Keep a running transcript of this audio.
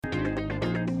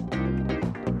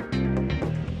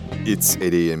It's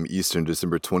 8 a.m. Eastern,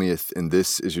 December 20th, and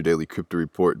this is your daily crypto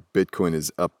report. Bitcoin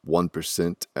is up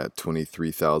 1% at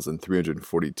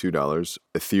 $23,342.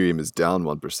 Ethereum is down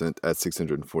 1% at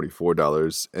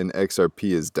 $644, and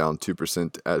XRP is down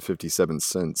 2% at 57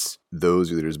 cents.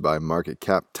 Those are leaders by market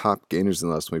cap. Top gainers in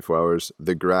the last 24 hours,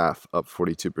 The Graph up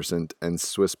 42% and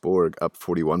Swissborg up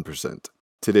 41%.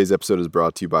 Today's episode is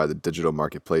brought to you by the digital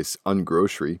marketplace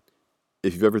Ungrocery.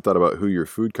 If you've ever thought about who your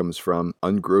food comes from,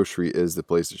 Ungrocery is the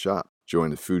place to shop. Join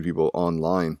the food people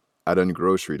online at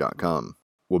ungrocery.com.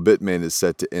 Well, Bitmain is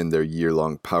set to end their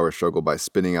year-long power struggle by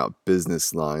spinning out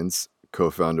business lines.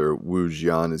 Co-founder Wu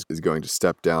Jian is going to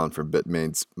step down from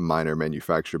Bitmain's miner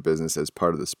manufacturer business as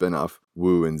part of the spinoff.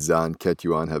 Wu and Zhan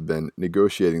Ketuan have been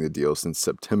negotiating the deal since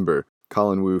September.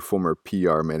 Colin Wu, former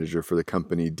PR manager for the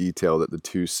company, detailed that the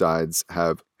two sides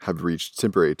have reached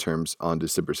temporary terms on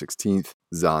December 16th.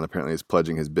 Zhan apparently is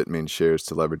pledging his Bitmain shares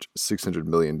to leverage $600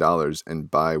 million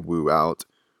and buy Wu out.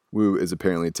 Wu is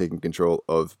apparently taking control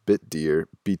of Bitdeer,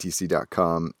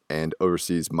 BTC.com, and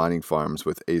overseas mining farms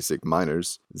with ASIC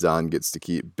miners. Zhan gets to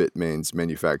keep Bitmain's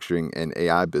manufacturing and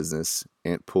AI business,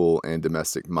 Antpool, and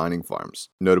domestic mining farms.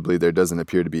 Notably, there doesn't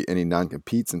appear to be any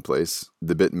non-competes in place.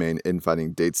 The Bitmain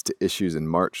infighting dates to issues in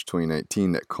March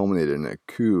 2019 that culminated in a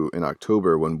coup in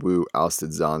October when Wu ousted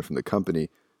Zhan from the company,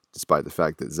 despite the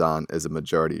fact that Zhan is a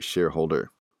majority shareholder.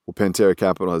 Well, Pantera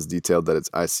Capital has detailed that its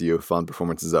ICO fund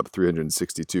performance is up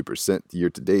 362%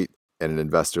 year-to-date, and an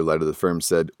investor letter to the firm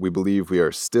said, "We believe we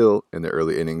are still in the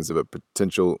early innings of a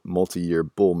potential multi-year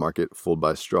bull market fueled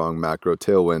by strong macro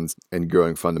tailwinds and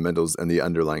growing fundamentals and the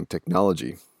underlying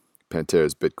technology."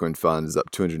 Pantera's Bitcoin fund is up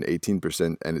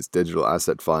 218%, and its digital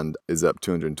asset fund is up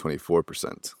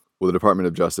 224%. Well, the Department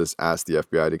of Justice asked the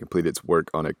FBI to complete its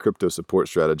work on a crypto support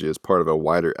strategy as part of a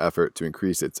wider effort to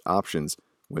increase its options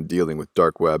when dealing with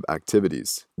dark web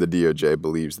activities. The DOJ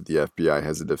believes that the FBI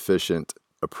has a deficient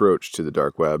approach to the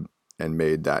dark web and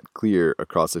made that clear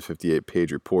across a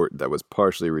 58-page report that was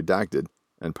partially redacted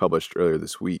and published earlier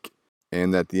this week.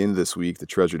 And at the end of this week, the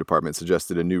Treasury Department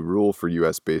suggested a new rule for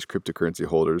U.S.-based cryptocurrency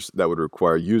holders that would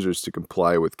require users to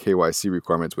comply with KYC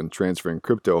requirements when transferring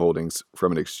crypto holdings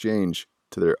from an exchange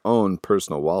to their own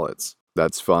personal wallets.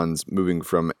 That's funds moving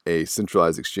from a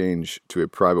centralized exchange to a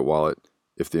private wallet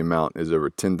if the amount is over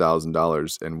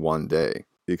 $10,000 in one day.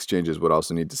 The exchanges would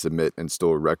also need to submit and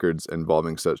store records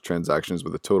involving such transactions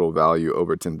with a total value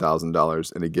over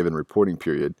 $10,000 in a given reporting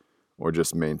period, or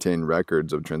just maintain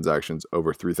records of transactions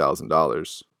over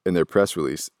 $3,000. In their press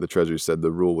release, the Treasury said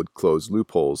the rule would close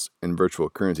loopholes in virtual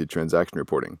currency transaction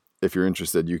reporting. If you're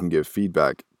interested, you can give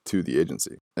feedback to the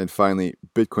agency. And finally,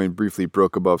 Bitcoin briefly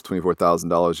broke above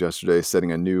 $24,000 yesterday,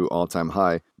 setting a new all-time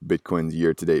high. Bitcoin's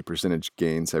year-to-date percentage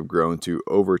gains have grown to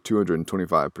over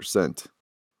 225%.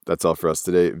 That's all for us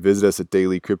today. Visit us at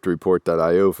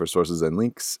dailycryptoreport.io for sources and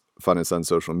links. Find us on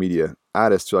social media.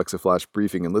 Add us to Alexa Flash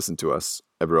Briefing and listen to us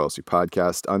everywhere else you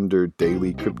podcast under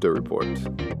Daily Crypto Report.